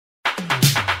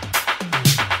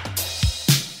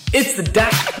It's the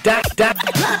dissecting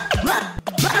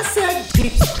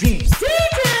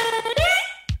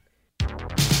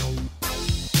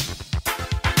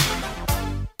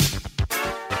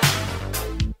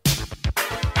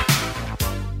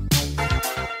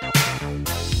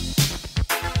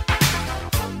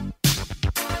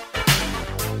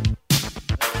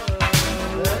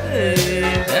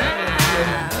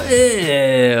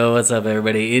Hey, what's up,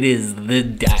 everybody? It is the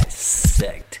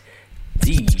Dissect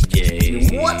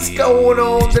DJ. What's going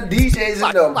on? The DJ's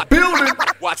in the building.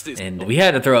 Watch this. And we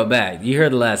had to throw it back. You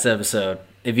heard the last episode.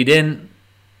 If you didn't,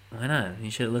 why not?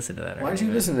 You should have listened to that. Why didn't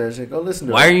you listen to it? Go listen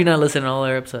to it. Why are you not listening to all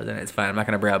our episodes? And it's fine. I'm not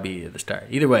going to browbeat you at the start.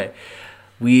 Either way,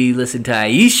 we listened to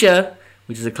Ieasha,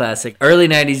 which is a classic early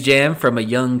 90s jam from a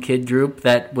young kid group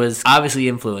that was obviously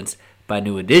influenced by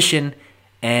New Edition.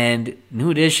 And New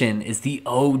Edition is the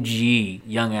OG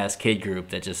young-ass kid group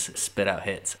that just spit out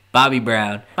hits. Bobby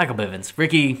Brown, Michael Bivins,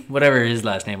 Ricky, whatever his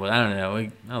last name was. I don't know.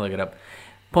 I'll look it up.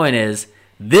 Point is,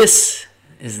 this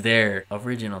is their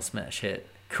original smash hit.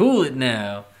 Cool It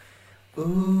Now.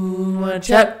 Ooh, watch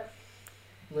out.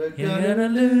 You're gonna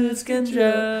lose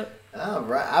control. All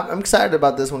right. I'm excited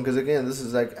about this one because, again, this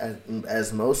is like,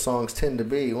 as most songs tend to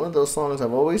be, one of those songs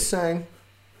I've always sang,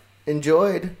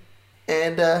 enjoyed,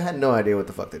 and had no idea what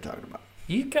the fuck they're talking about.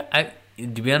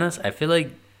 To be honest, I feel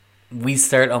like we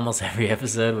start almost every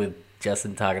episode with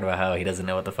Justin talking about how he doesn't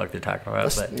know what the fuck they're talking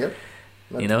about.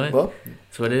 You know it? Well,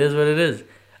 it's what it is.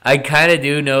 I kind of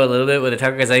do know a little bit what they're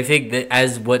talking about because I think that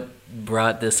as what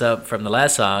brought this up from the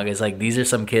last song is like these are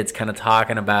some kids kind of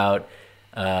talking about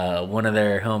one of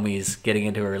their homies getting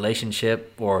into a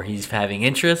relationship or he's having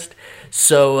interest.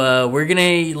 So we're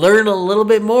going to learn a little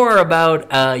bit more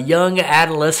about young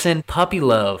adolescent puppy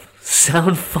love.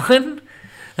 Sound fun?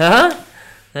 Huh?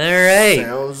 All right.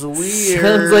 Sounds weird.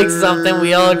 Sounds like something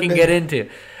we all can get into.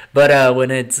 But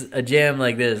when it's a jam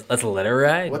like this, let's let it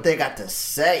ride. What they got to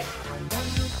say?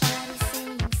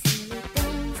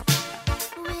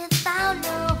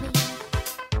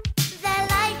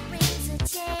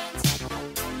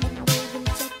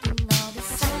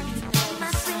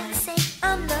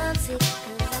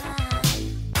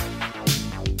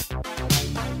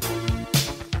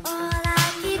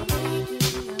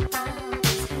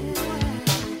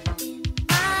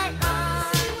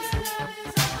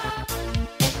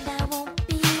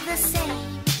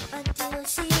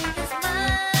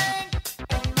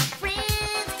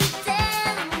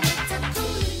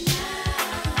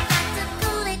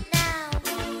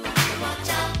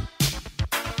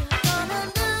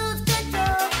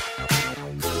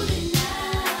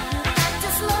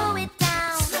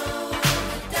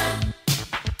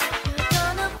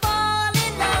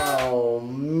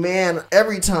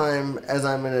 Every time as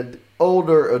I'm an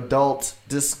older adult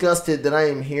disgusted that I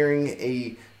am hearing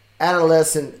a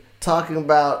adolescent talking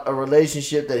about a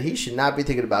relationship that he should not be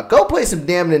thinking about. Go play some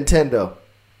damn Nintendo.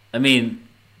 I mean,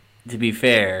 to be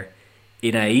fair,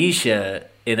 in Ieasha,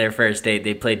 in their first date,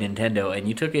 they played Nintendo, and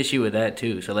you took issue with that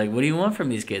too. So, like, what do you want from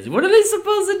these kids? What are they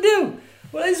supposed to do?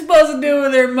 What are they supposed to do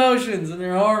with their emotions and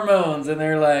their hormones and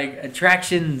their, like,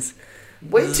 attractions?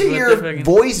 Wait till your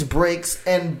voice breaks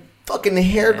and fucking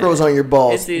hair grows on your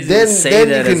balls. It's easy to say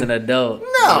that as an adult.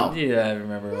 No. Yeah, I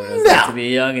remember what it was like to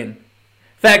be a youngin'.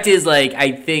 Fact is, like,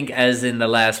 I think as in the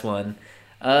last one,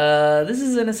 this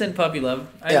is innocent puppy love.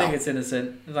 I think it's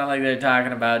innocent. It's not like they're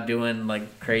talking about doing,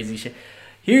 like, crazy shit.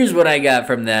 Here's what I got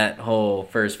from that whole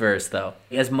first verse, though.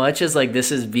 As much as, like, this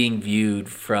is being viewed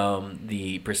from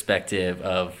the perspective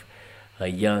of a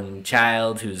young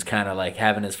child who's kind of, like,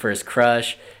 having his first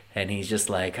crush, and he's just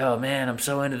like, oh, man, I'm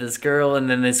so into this girl. And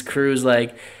then this crew's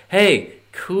like, hey,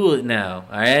 cool it now,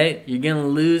 all right? You're going to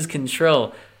lose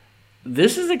control.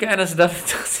 This is the kind of stuff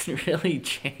that doesn't really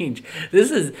change.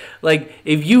 This is, like,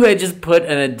 if you had just put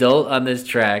an adult on this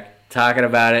track talking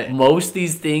about it, most of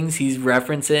these things he's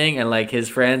referencing and, like, his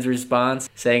friend's response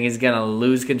saying he's going to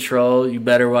lose control, you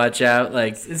better watch out,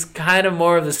 like, it's kind of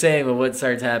more of the same of what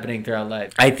starts happening throughout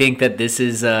life. I think that this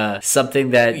is something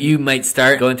that you might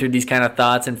start going through these kind of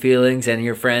thoughts and feelings and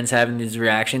your friends having these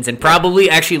reactions and probably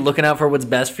actually looking out for what's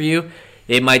best for you.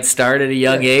 It might start at a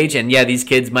young age, and these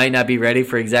kids might not be ready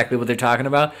for exactly what they're talking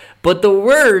about, but the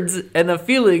words and the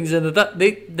feelings and the thought,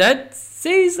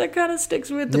 that kind of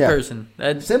sticks with the person.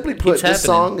 That simply put, this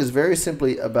song is very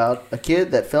simply about a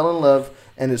kid that fell in love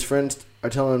and his friends are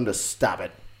telling him to stop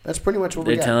it. That's pretty much what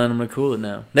we got. They're telling him to cool it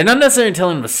now. They're not necessarily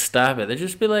telling him to stop it. They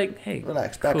just be like, hey,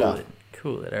 relax, back cool off.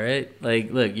 cool it, all right?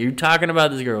 Like, look, you're talking about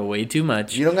this girl way too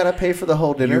much. You don't gotta pay for the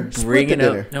whole dinner. You're bringing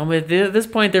up. No, but at this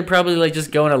point, they're probably like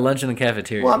just going to lunch in the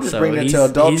cafeteria. Well, I'm just bringing it to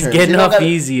adult terms. He's getting off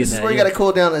easy. This is where you gotta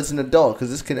cool down as an adult, because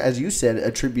this can, as you said,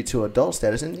 attribute to adult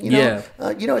status. And you know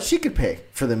what? She could pay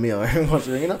for the meal every once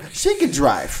in a while. You know, she could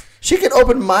drive. She could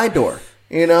open my door.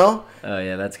 You know. Oh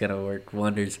yeah, that's gonna work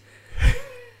wonders.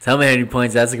 Tell me how many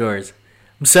points that scores.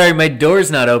 I'm sorry, my door's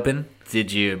not open.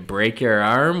 Did you break your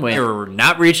arm when you were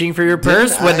not reaching for your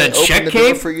purse when the check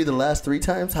came? For you the last 3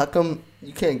 times? How come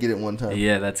you can't get it one time?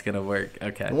 Yeah, that's going to work.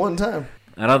 Okay. One time.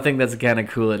 I don't think that's kind of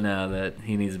cool it now that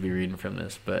he needs to be reading from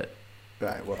this, but... All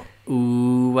right, well.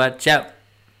 Ooh, watch out.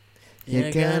 You're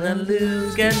gonna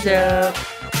lose control.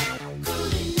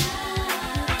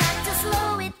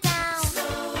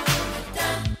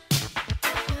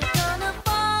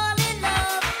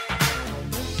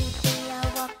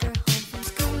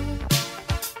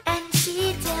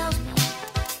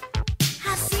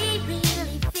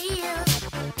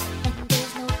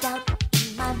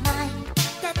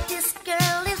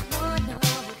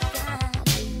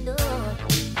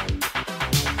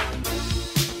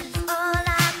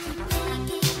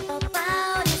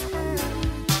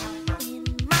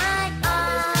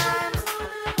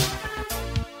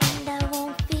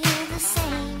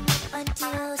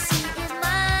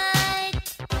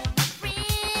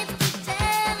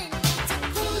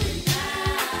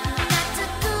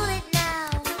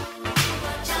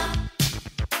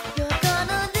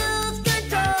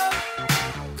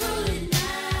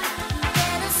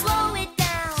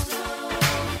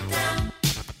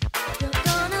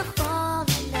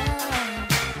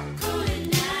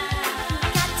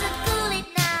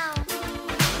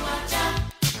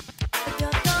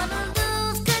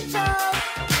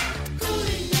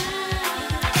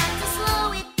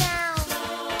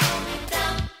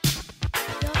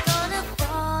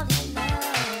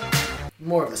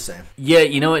 More of the same. Yeah,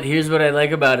 you know what? Here's what I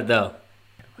like about it, though.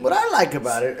 What I like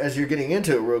about it, as you're getting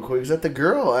into it real quick, is that the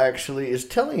girl actually is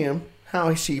telling him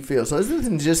how she feels. So this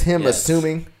isn't just him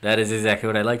assuming. That is exactly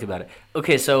what I liked about it.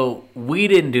 Okay, so we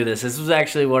didn't do this. This was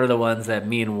actually one of the ones that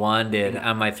me and Juan did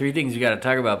on my 3 Things You Gotta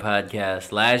Talk About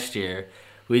podcast last year.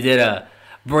 We did a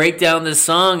Break Down the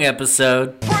Song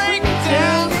episode. Break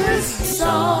down this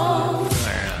song.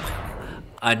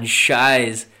 On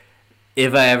Shy's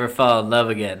If I Ever Fall in Love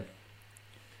Again.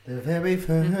 The very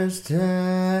first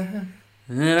time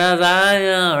that I saw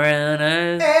you around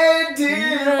us and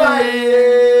divided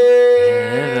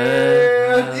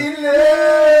in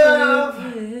love.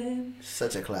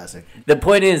 Such a classic. The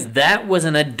point is, that was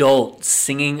an adult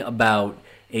singing about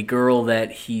a girl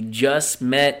that he just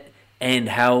met and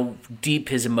how deep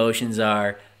his emotions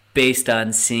are based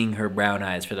on seeing her brown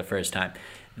eyes for the first time.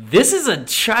 This is a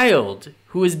child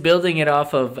who is building it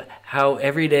off of how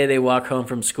every day they walk home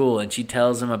from school and she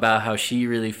tells him about how she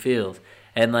really feels.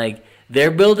 And, like,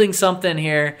 they're building something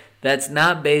here that's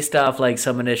not based off, like,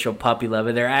 some initial puppy love.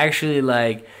 They're actually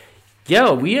like,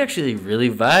 yo, we actually really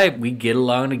vibe. We get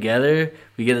along together.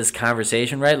 We get this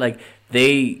conversation right. Like,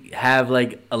 they have,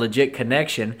 like, a legit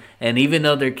connection. And even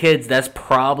though they're kids, that's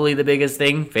probably the biggest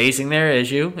thing facing their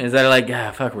issue. Is that, like,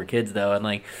 fuck, we're kids, though. And,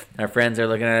 like, our friends are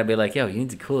looking at it and be like, yo, you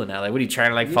need to cool it now. Like, what are you trying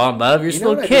to, like, fall in love? You're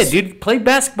still a kid, dude. Play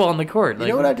basketball on the court. You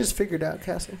know what I just figured out,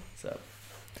 Cassie? So,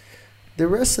 the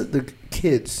rest of the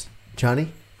kids,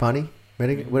 Johnny, Bonnie,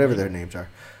 whatever their names are,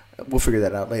 we'll figure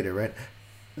that out later, right?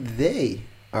 They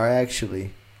are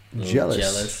actually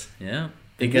jealous. Yeah.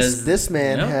 Because this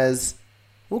man has...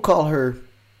 We'll call her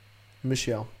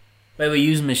Michelle. Wait, we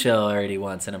used Michelle already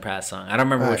once in a past song. I don't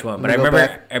remember which one, but I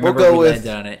remember we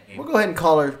landed on it. We'll go ahead and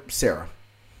call her Sarah.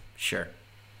 Sure.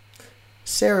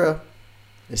 Sarah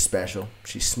is special.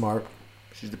 She's smart.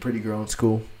 She's the pretty girl in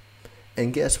school.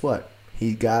 And guess what?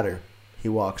 He got her. He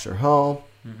walks her home.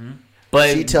 Mm-hmm.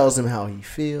 But she tells him how he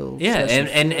feels. Yeah,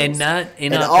 and not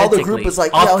and all the group is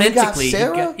like, yo, he got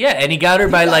Sarah? And he got her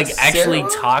by, like, actually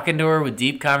talking to her with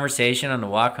deep conversation on the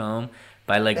walk home.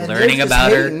 By, like, learning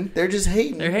about her. They're just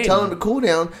hating. Telling them to cool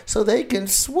down so they can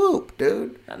swoop,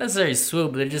 dude. Not necessarily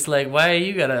swoop. They're just like, why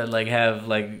you gotta, like, have,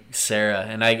 like, Sarah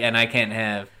and I can't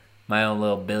have my own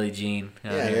little Billie Jean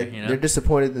out here, you know? They're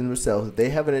disappointed in themselves that they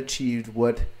haven't achieved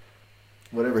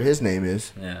whatever his name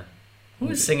is. Yeah. Who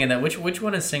is singing that? Which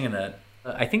one is singing that?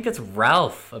 I think that's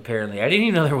Ralph, apparently. I didn't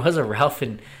even know there was a Ralph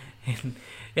in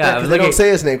Yeah, because they don't say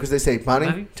his name because they say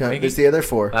Bonnie. It's the other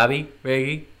 4. Bobby,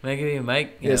 Reggie, Maggie,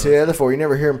 Mike. It's the other 4. You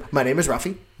never hear him. My name is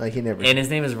Ruffy. Like, he never. And his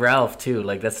name is Ralph too.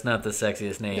 Like, that's not the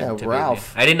sexiest name. Yeah,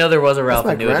 Ralph. I didn't know there was a Ralph.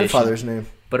 That's my grandfather's name.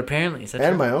 But apparently,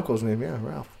 and my uncle's name. Yeah,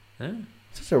 Ralph. Huh?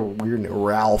 It's such a weird name,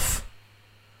 Ralph.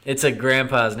 It's a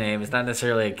grandpa's name. It's not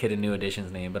necessarily a Kid in New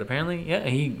Edition's name, but apparently, yeah,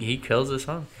 he kills the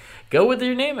song. Go with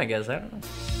your name, I guess. I don't know.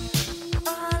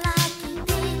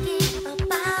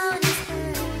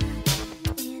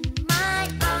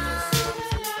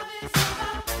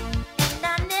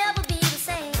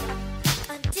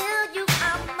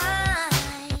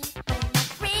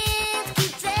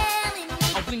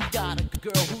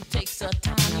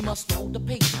 Slow the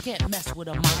pace, you can't mess with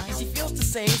her mind. She feels the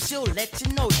same, she'll let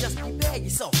you know. Just prepare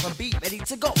yourself and be ready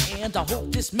to go. And I hope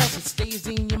this message stays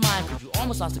in your mind, cause you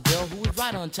almost lost a girl who was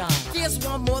right on time. Here's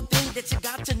one more thing that you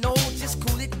got to know. Just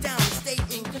cool it down and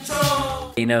stay in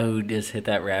control. You know who just hit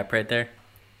that rap right there?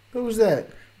 Who was that?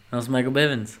 That was Michael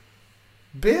Bivins.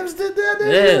 Bibbs did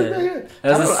that?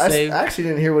 Yeah. I actually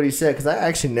didn't hear what he said because I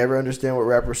actually never understand what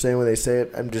rappers say when they say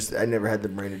it. I never had the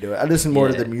brain to do it. I listen more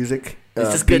to the music. It's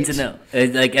just good to know.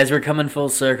 Like as we're coming full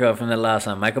circle from the last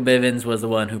song, Michael Bivins was the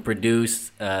one who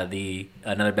produced the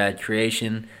Another Bad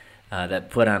Creation that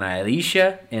put on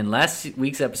Ieasha in last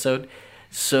week's episode.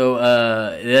 So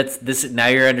that's this. Now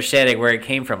you're understanding where it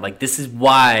came from. Like this is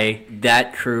why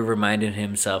that crew reminded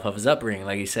himself of his upbringing,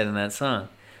 like he said in that song.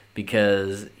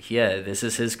 Because, yeah, this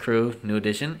is his crew, New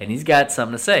Edition, and he's got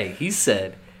something to say. He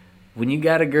said, when you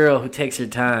got a girl who takes her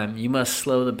time, you must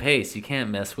slow the pace. You can't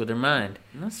mess with her mind.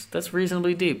 And that's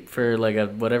reasonably deep for, like, a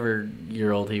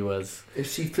whatever-year-old he was.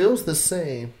 If she feels the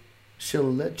same, she'll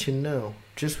let you know.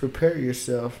 Just prepare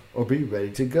yourself or be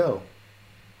ready to go.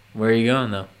 Where are you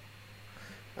going, though?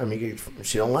 I mean, if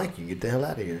she don't like you, get the hell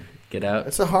out of here. Get out.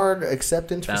 It's a hard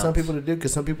acceptance Bounce. for some people to do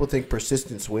because some people think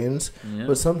persistence wins. Yeah.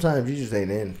 But sometimes you just ain't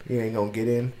in. You ain't going to get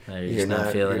in. No, you're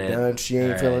not feeling you're it. Done. She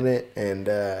ain't feeling it. And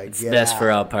it's best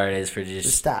for all parties for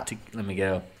just stop. Let me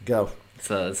go. Go.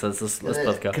 So let's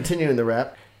both go. Continuing the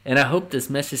rap. And I hope this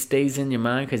message stays in your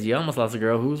mind because you almost lost a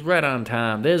girl who's right on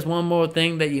time. There's one more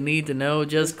thing that you need to know.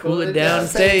 Just cool it down and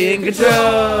stay in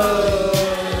control.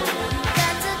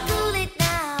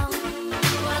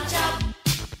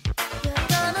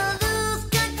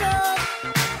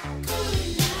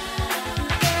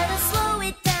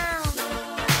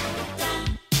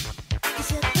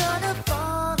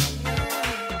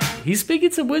 He's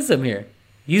speaking some wisdom here.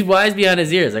 He's wise beyond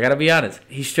his years, I gotta be honest.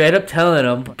 He's straight up telling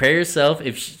him, prepare yourself.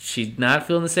 If she's not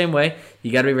feeling the same way,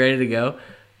 you gotta be ready to go.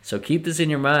 So keep this in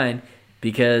your mind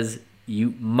because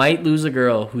you might lose a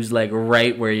girl who's like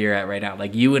right where you're at right now.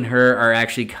 Like you and her are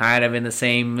actually kind of in the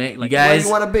same... Like you guys,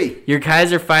 where you want to be. Your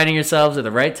guys are finding yourselves at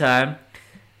the right time.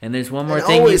 And there's one more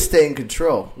thing. Always stay in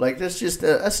control. Like that's just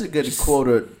that's a good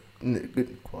quota.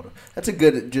 Good quota. That's a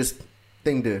good just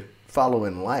thing to follow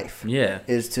in life. Yeah,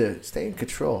 is to stay in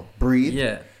control, breathe.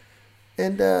 Yeah,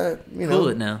 and cool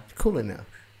it now. Cool it now.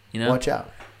 You know, watch out.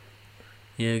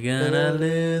 You're gonna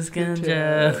lose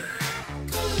control.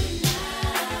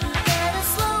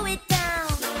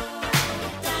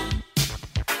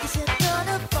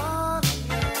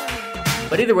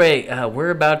 But either way, we're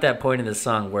about that point in the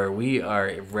song where we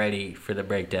are ready for the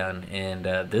breakdown, and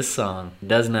this song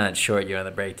does not short you on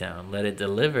the breakdown. Let it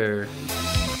deliver.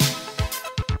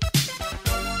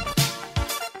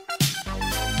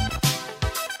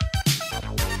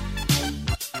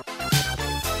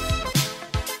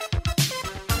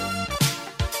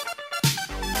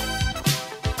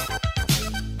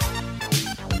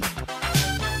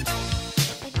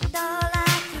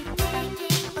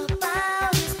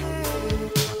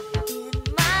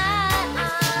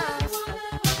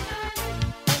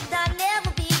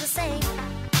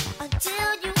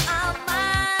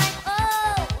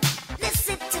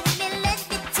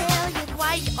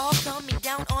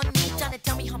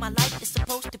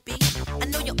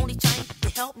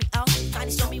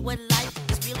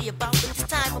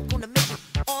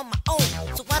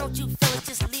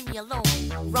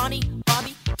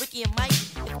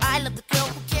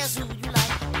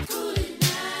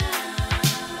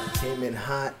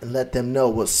 Let them know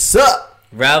what's up.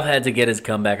 Ralph had to get his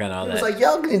comeback on all that. It was like,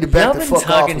 y'all need to back the fuck off.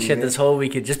 Y'all been talking shit this whole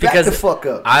weekend just back because the fuck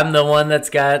up. I'm the one that's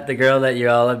got the girl that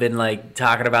y'all have been like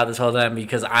talking about this whole time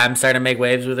because I'm starting to make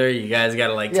waves with her. You guys got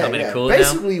to like tell me to cool it down.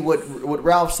 Basically, what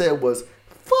Ralph said was,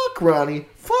 fuck Ronnie,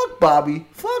 fuck Bobby,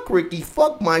 fuck Ricky,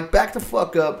 fuck Mike, back the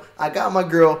fuck up. I got my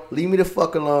girl. Leave me the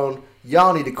fuck alone.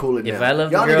 Y'all need to cool it down. If I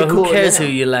love the girl, who cares who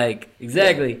you like?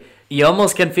 Exactly. Yeah. You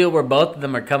almost can feel where both of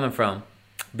them are coming from.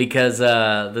 Because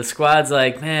the squad's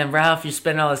like, man, Ralph, you're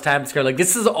spending all this time with this girl. Like,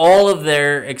 this is all of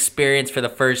their experience for the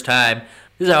first time.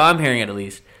 This is how I'm hearing it, at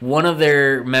least. One of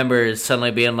their members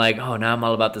suddenly being like, oh, now I'm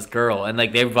all about this girl. And,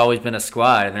 like, they've always been a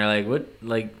squad. And they're like, what?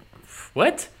 Like,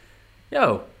 what?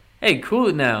 Yo, hey, cool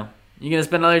it now. You going to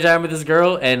spend all your time with this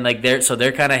girl? And, like, they're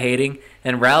kind of hating.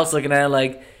 And Ralph's looking at it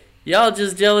like, Y'all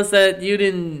just jealous that you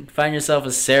didn't find yourself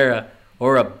a Sarah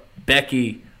or a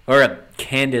Becky or a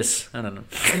Candace. I don't know.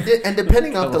 And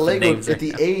depending on the language, if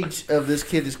the age of this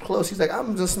kid is close, he's like,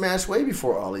 I'm just smashed way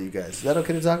before all of you guys. Is that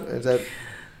okay to talk? Is that...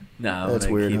 No, that's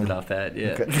weird. Keep it off that.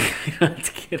 Yeah,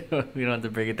 okay. We don't have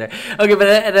to bring it there. Okay, but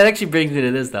that actually brings me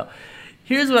to this though.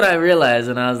 Here's what I realized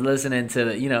when I was listening to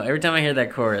the, every time I hear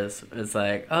that chorus, it's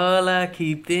like all I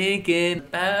keep thinking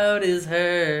about is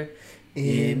her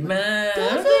in my.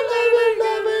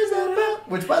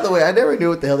 Which, by the way, I never knew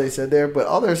what the hell they said there, but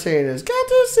all they're saying is, "Got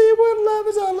to see what love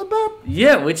is all about."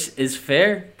 Yeah, which is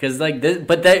fair because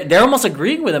but they're almost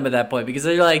agreeing with him at that point because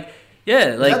they're like.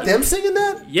 Yeah, like... Is that them singing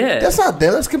that? Yeah. That's not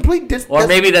them. That's complete... Or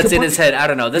maybe that's in his head. I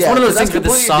don't know. That's one of those things where the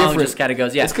song different. Just kind of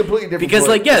goes... Yeah. It's completely different. Because,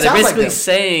 they're basically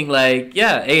saying,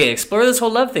 hey, explore this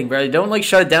whole love thing, bro. Don't,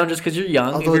 shut it down just because you're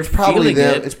young. Although it's probably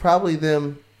them. It's probably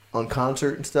them on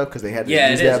concert and stuff because they had to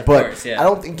use that. But course, I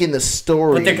don't think in the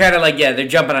story... But they're kind of they're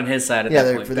jumping on his side at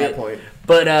that point. For that point.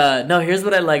 But, no, here's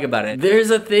what I like about it. There's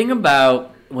a thing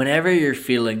about whenever you're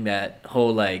feeling that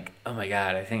whole, oh, my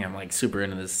God, I think I'm, super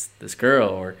into this girl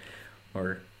or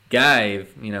guy,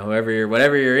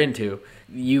 whatever you're into,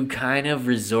 you kind of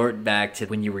resort back to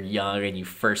when you were young and you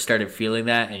first started feeling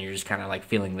that, and you're just kind of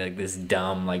feeling this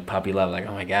dumb puppy love,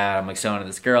 oh my God, I'm so into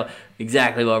this girl.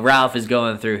 Exactly what Ralph is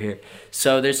going through here.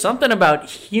 So there's something about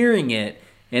hearing it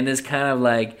in this kind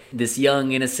of this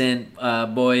young innocent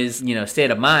boy's state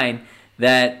of mind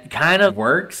that kind of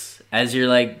works as you're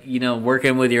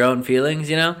working with your own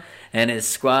feelings, and his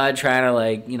squad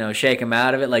trying to shake him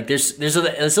out of it. There's this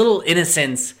little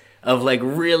innocence of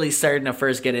really starting to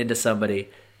first get into somebody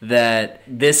that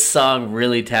this song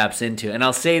really taps into. And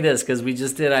I'll say this because we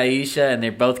just did Ieasha and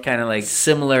they're both kind of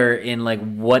similar in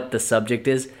what the subject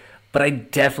is, but I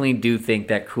definitely do think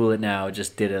that Cool It Now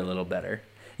just did it a little better.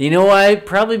 You know why?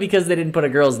 Probably because they didn't put a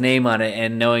girl's name on it,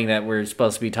 and knowing that we're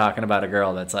supposed to be talking about a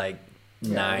girl that's 9.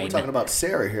 We're talking about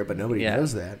Sarah here, but nobody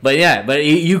knows that. But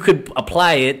you could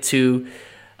apply it to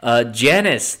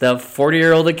Janice, the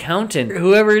 40-year-old accountant,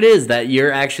 whoever it is that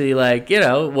you're actually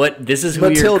this is who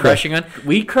Matilda. You're crushing on.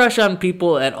 We crush on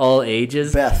people at all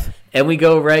ages. Beth. And we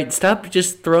go, stop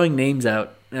just throwing names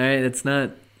out. All right, it's not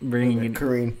bringing in.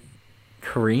 Kareen.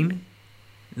 Kareen?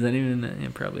 Is that even,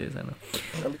 it probably is, I don't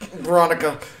know.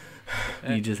 Veronica.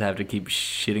 You just have to keep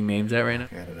shitting names out right now?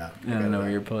 I don't know where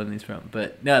you're pulling these from.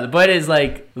 But no, the point is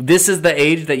this is the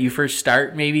age that you first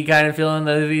start maybe kind of feeling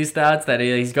these thoughts that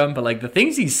he's going. But the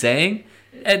things he's saying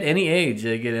at any age,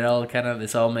 it all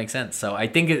this all makes sense. So I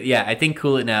think, I think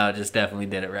Cool It Now just definitely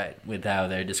did it right with how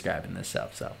they're describing this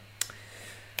stuff. So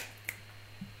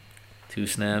 2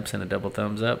 snaps and a double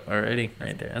thumbs up already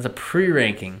right there. That's a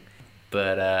pre-ranking.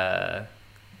 But I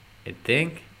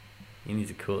think you need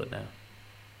to cool it now.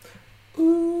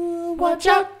 Ooh, watch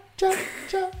out, cha,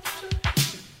 cha, cha.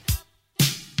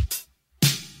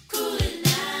 Cool it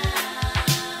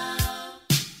now,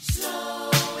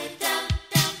 slow it down,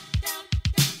 down, down,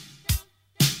 down.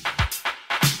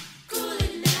 Cool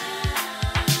it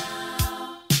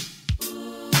now,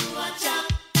 ooh, watch out.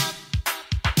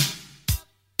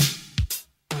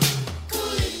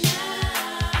 Cool it now,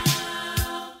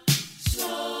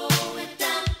 slow it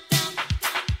down, down,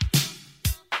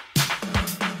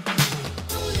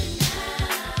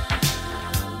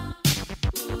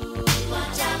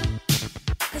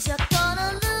 you're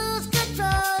gonna lose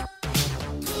control.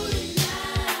 Cool it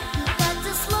now. You got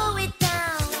to slow it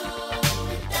down. Slow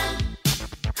it down.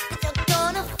 You're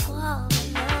gonna fall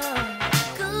in love.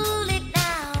 Cool it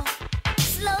now.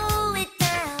 Slow it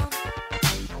down.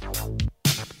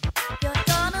 You're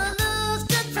gonna lose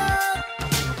control.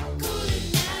 Cool it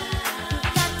now.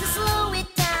 You got to slow it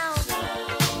down.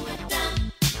 Slow it down.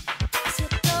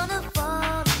 You're gonna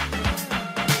fall in love.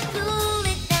 Cool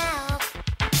it now.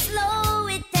 Slow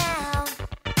it down.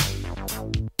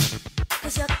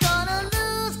 Cause you're gonna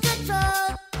lose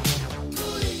control.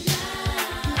 Cool it down.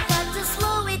 You got to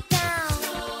slow it down.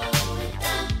 Slow it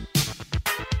down.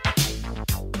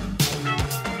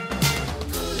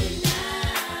 Cool it now.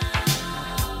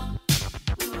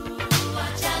 Ooh,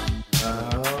 watch out.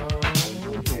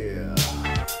 Oh, yeah.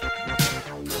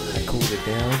 I cooled it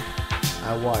down. I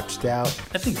watched out.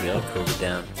 I think we all cooled it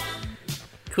down.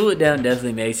 Cool it down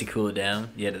definitely makes you cool it down.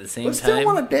 Yet at the same time, still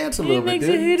want to dance a little bit. It makes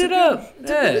you heat it up.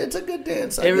 It's a good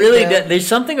dance. It really does. There's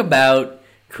something about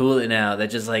Cool It Now that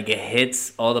just it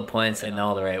hits all the points in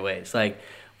all the right ways.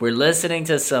 We're listening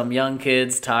to some young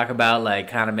kids talk about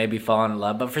kind of maybe falling in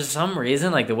love, but for some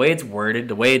reason the way it's worded,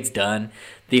 the way it's done,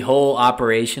 the whole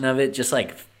operation of it just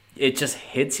it just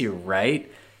hits you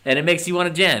right, and it makes you want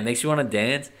to jam, it makes you want to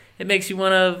dance. It makes you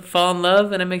want to fall in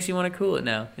love, and it makes you want to cool it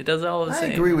now. It does all the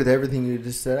same. I agree with everything you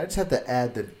just said. I just have to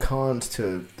add the cons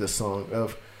to the song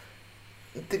of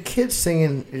the kids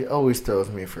singing. It always throws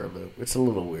me for a loop. It's a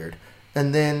little weird.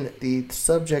 And then the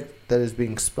subject that is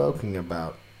being spoken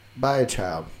about by a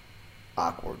child,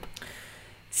 awkward.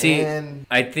 See,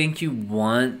 I think you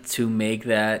want to make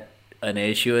that an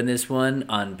issue in this one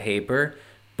on paper,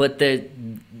 but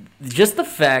just the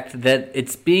fact that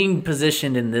it's being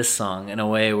positioned in this song in a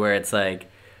way where it's like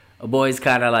a boy's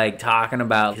kind of like talking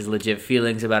about his legit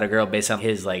feelings about a girl based on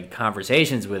his like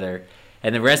conversations with her,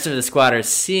 and the rest of the squad are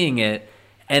seeing it,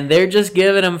 and they're just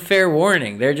giving him fair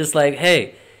warning. They're just like,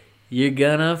 hey, you're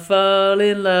gonna fall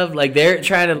in love. Like, they're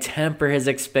trying to temper his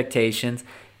expectations.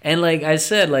 And like I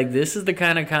said, like, this is the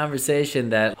kind of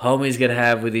conversation that homies gonna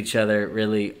have with each other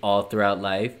really all throughout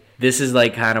life. This is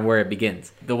like kind of where it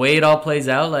begins. The way it all plays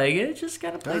out, like, it just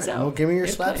kind of plays out. Well, give me your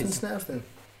slaps and snaps then.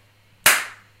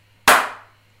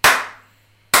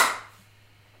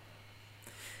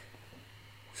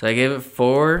 So I gave it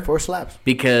 4. 4 slaps.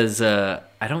 Because I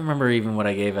don't remember even what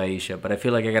I gave Ieasha, but I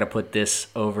feel like I gotta put this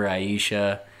over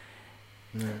Ieasha.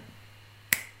 Yeah.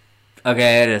 Okay,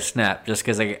 I had a snap just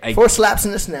because I 4 slaps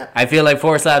and a snap. I feel like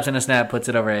 4 slaps and a snap puts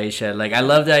it over Ieasha. Like, I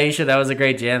loved Ieasha. That was a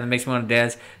great jam. That makes me want to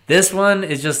dance. This one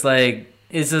is just like,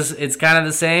 it's kind of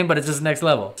the same, but it's just next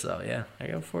level. So, yeah, I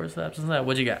got 4 slaps and a snap.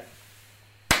 What you got?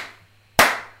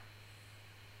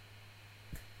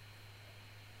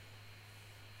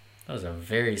 That was a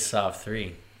very soft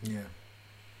 3. Yeah.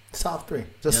 Soft 3.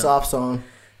 It's a soft song.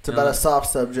 It's about a soft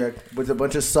subject with a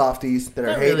bunch of softies that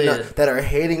are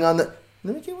hating on the...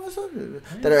 Let me get myself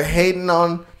that are hating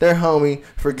on their homie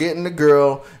for getting the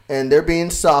girl, and they're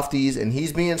being softies, and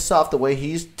he's being soft the way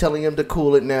he's telling him to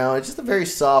cool it now. It's just a very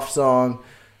soft song,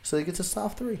 so he gets a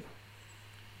soft 3.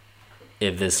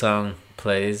 If this song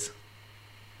plays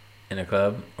in a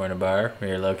club or in a bar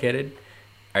where you're located,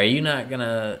 are you not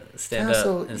gonna stand up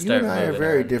and start moving? You and I are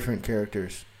very different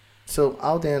characters, so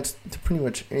I'll dance to pretty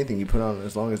much anything you put on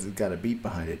as long as it's got a beat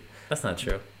behind it. That's not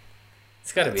true.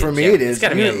 It's got to be for me. It is. It's got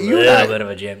to be a little bit of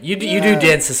a jam. You do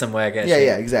dance to some wag ass.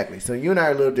 Yeah, exactly. So you and I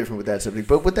are a little different with that subject.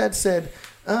 But with that said,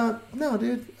 no,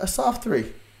 dude, a soft 3,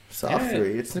 3.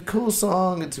 It's a cool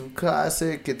song. It's a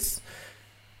classic. It's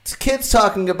kids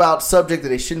talking about subject that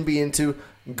they shouldn't be into.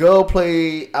 Go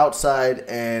play outside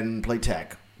and play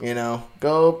tag. You know,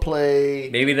 go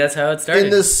play. Maybe that's how it started. In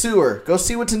the sewer. Go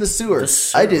see what's in the sewer.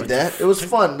 I did that. It was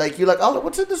fun. Like, you're like, oh,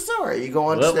 what's in the sewer? You go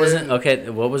on.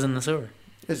 What was in the sewer?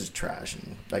 It's just trash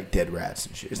and like dead rats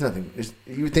and shit. It's nothing.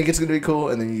 You think it's gonna be cool,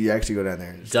 and then you actually go down there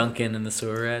and Duncan and the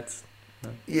sewer rats. No?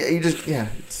 Yeah,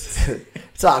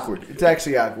 it's awkward. It's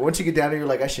actually awkward. Once you get down there, you're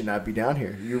like, I should not be down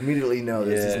here. You immediately know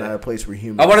this is not a place where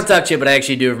humans. I want to talk to you, but I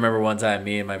actually do remember one time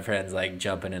me and my friends like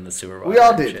jumping in the sewer water. We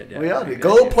all did. We all did.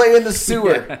 Go play in the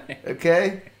sewer.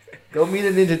 Okay. Go meet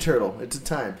a Ninja Turtle. It's a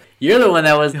time. You're the one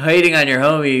that was hating on your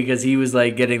homie because he was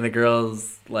like getting the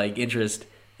girls like interest.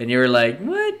 And you were like,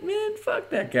 what, man? Fuck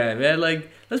that guy, man.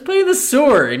 Like, let's play in the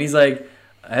sewer. And he's like,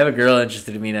 I have a girl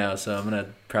interested in me now, so I'm going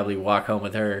to probably walk home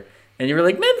with her. And you were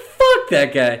like, man, fuck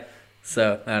that guy.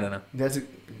 So, I don't know.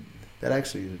 That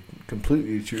actually is a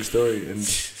completely true story. And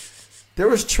there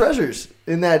was treasures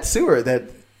in that sewer that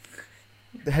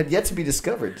had yet to be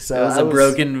discovered. So it was a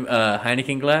broken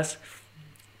Heineken glass.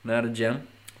 Not a gem,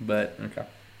 but okay.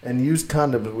 And used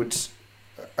condoms, which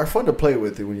are fun to play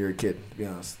with when you're a kid, to be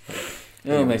honest.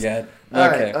 Oh my god.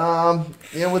 Okay. All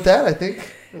right. With that, I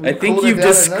think you've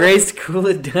disgraced Cool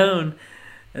It Down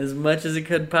as much as it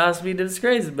could possibly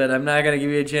disgrace it, but I'm not gonna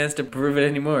give you a chance to prove it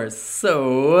anymore.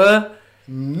 So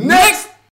next